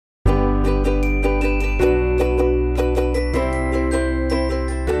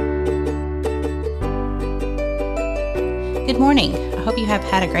morning. I hope you have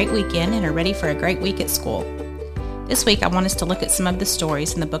had a great weekend and are ready for a great week at school. This week I want us to look at some of the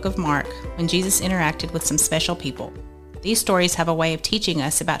stories in the book of Mark when Jesus interacted with some special people. These stories have a way of teaching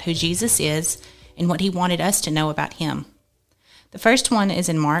us about who Jesus is and what he wanted us to know about him. The first one is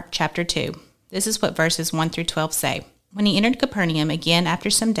in Mark chapter 2. This is what verses 1 through 12 say. When he entered Capernaum again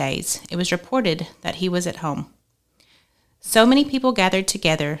after some days, it was reported that he was at home. So many people gathered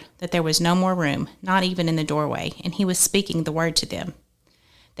together that there was no more room, not even in the doorway, and he was speaking the word to them.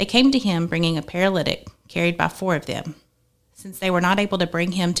 They came to him bringing a paralytic, carried by 4 of them. Since they were not able to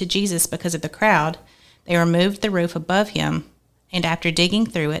bring him to Jesus because of the crowd, they removed the roof above him, and after digging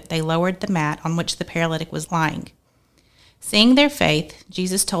through it, they lowered the mat on which the paralytic was lying. Seeing their faith,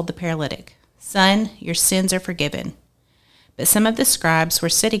 Jesus told the paralytic, "Son, your sins are forgiven." But some of the scribes were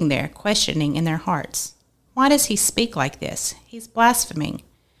sitting there, questioning in their hearts, "Why does he speak like this? He's blaspheming.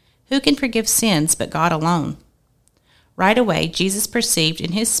 Who can forgive sins but God alone?" Right away, Jesus perceived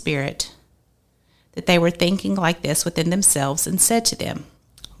in his spirit that they were thinking like this within themselves and said to them,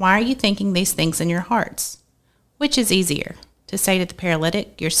 "Why are you thinking these things in your hearts? Which is easier, to say to the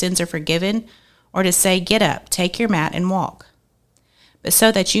paralytic, 'Your sins are forgiven,' or to say, 'Get up, take your mat and walk'? But so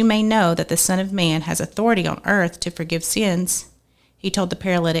that you may know that the Son of Man has authority on earth to forgive sins," he told the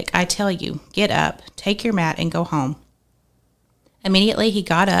paralytic, "I tell you, get up, take your mat, and go home." Immediately he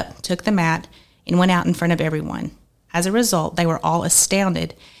got up, took the mat, and went out in front of everyone. As a result, they were all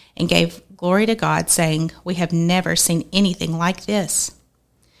astounded and gave glory to God, saying, "We have never seen anything like this."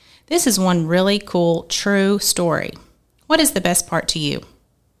 This is one really cool, true story. What is the best part to you?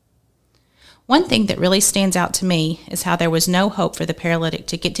 One thing that really stands out to me is how there was no hope for the paralytic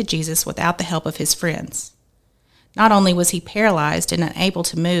to get to Jesus without the help of his friends. Not only was he paralyzed and unable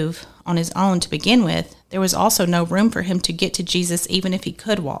to move on his own to begin with, there was also no room for him to get to Jesus even if he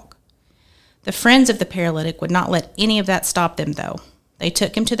could walk. The friends of the paralytic would not let any of that stop them, though. They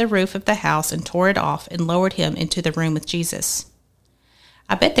took him to the roof of the house and tore it off and lowered him into the room with Jesus.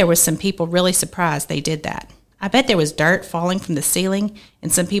 I bet there were some people really surprised they did that. I bet there was dirt falling from the ceiling,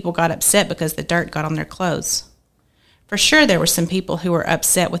 and some people got upset because the dirt got on their clothes. For sure there were some people who were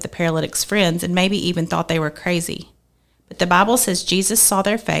upset with the paralytic's friends and maybe even thought they were crazy. But the Bible says Jesus saw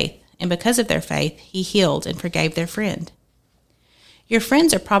their faith, and because of their faith, he healed and forgave their friend. Your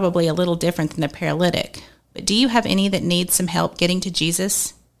friends are probably a little different than the paralytic, but do you have any that need some help getting to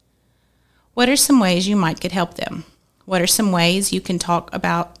Jesus? What are some ways you might could help them? What are some ways you can talk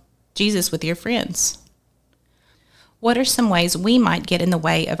about Jesus with your friends? What are some ways we might get in the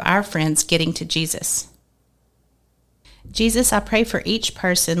way of our friends getting to Jesus? Jesus, I pray for each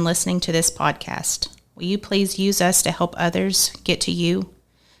person listening to this podcast. Will you please use us to help others get to you?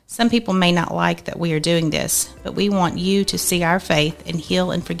 Some people may not like that we are doing this, but we want you to see our faith and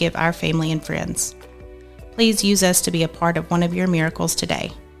heal and forgive our family and friends. Please use us to be a part of one of your miracles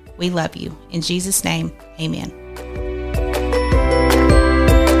today. We love you. In Jesus' name, amen.